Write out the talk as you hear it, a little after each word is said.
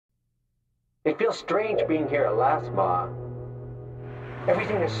It feels strange being here at last, Ma.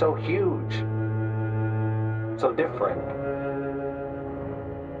 Everything is so huge. So different.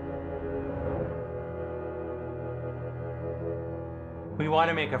 We want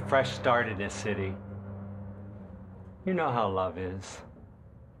to make a fresh start in this city. You know how love is.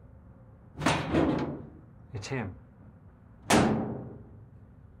 It's him.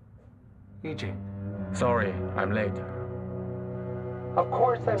 EJ. Sorry, I'm late. Of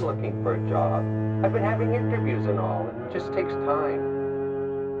course I'm looking for a job. I've been having interviews and all. It just takes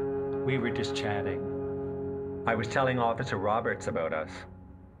time. We were just chatting. I was telling Officer Roberts about us.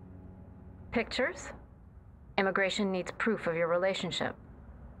 Pictures? Immigration needs proof of your relationship.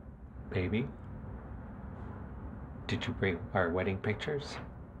 Baby? Did you bring our wedding pictures?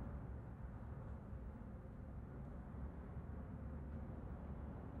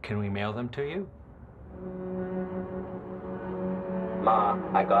 Can we mail them to you? Ma,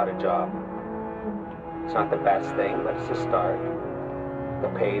 I got a job. It's not the best thing, but it's a start. The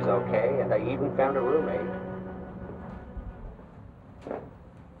pay's okay, and I even found a roommate.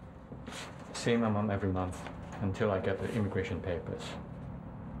 Same amount every month until I get the immigration papers.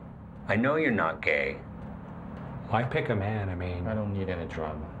 I know you're not gay. Why pick a man? I mean, I don't need any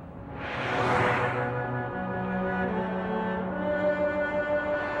drama.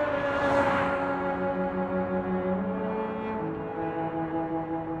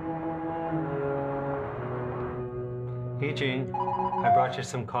 Eugene, I brought you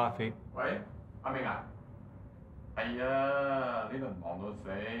some coffee. 喂，阿明啊，係啊，呢輪忙到死。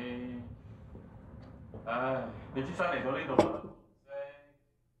唉，你知新嚟到呢度乜都唔識，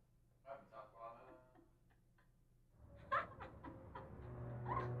梗係唔習慣啦。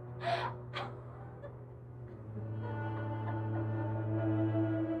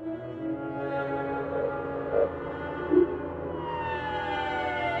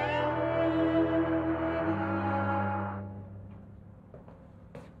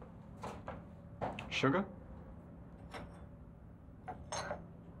Sugar?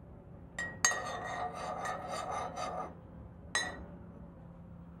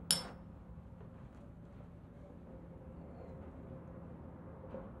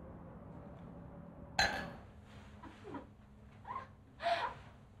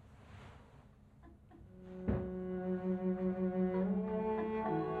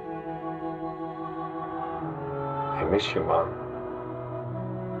 I miss you, Mom.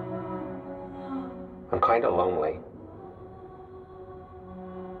 I'm kind of lonely.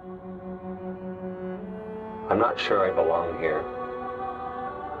 I'm not sure I belong here.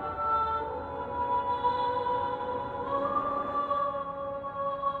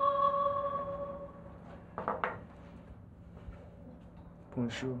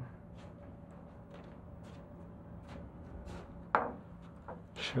 Bonjour.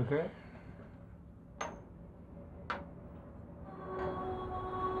 Sugar?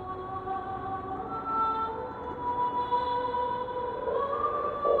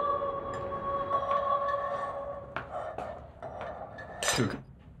 Sugar.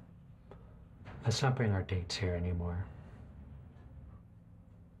 Let's not bring our dates here anymore.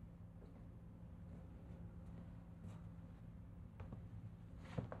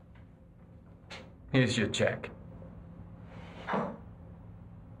 Here's your check.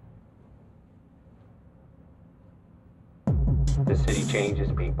 The city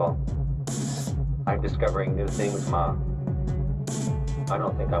changes people. I'm discovering new things, Ma. I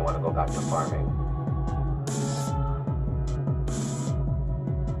don't think I want to go back to farming.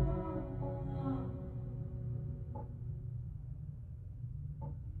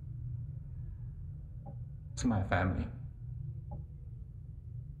 It's my family.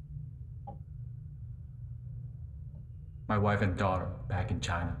 My wife and daughter back in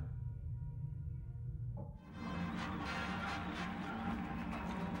China.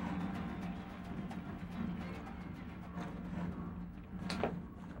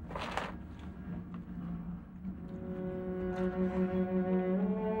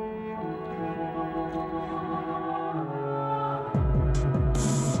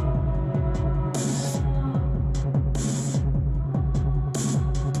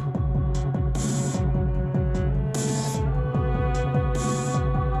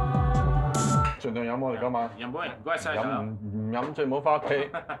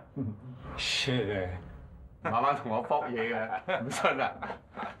 Sugar. 慢慢同我搏嘢嘅，唔信啊！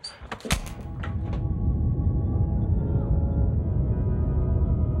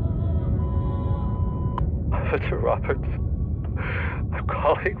 Officer Roberts, I'm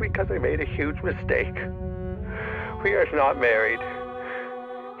calling because I made a huge mistake. We are not married.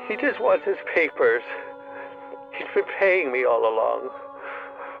 He just wants his papers. He's been paying me all along.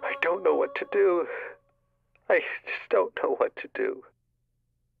 I don't don't know what to do. I just don't know what to do.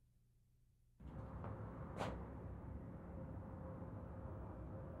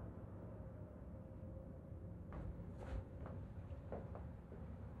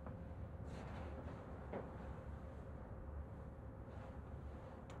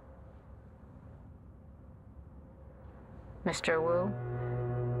 Mr. Wu,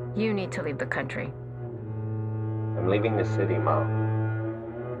 you need to leave the country. I'm leaving the city, Mom.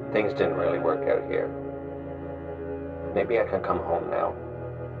 Things didn't really work out here. Maybe I can come home now.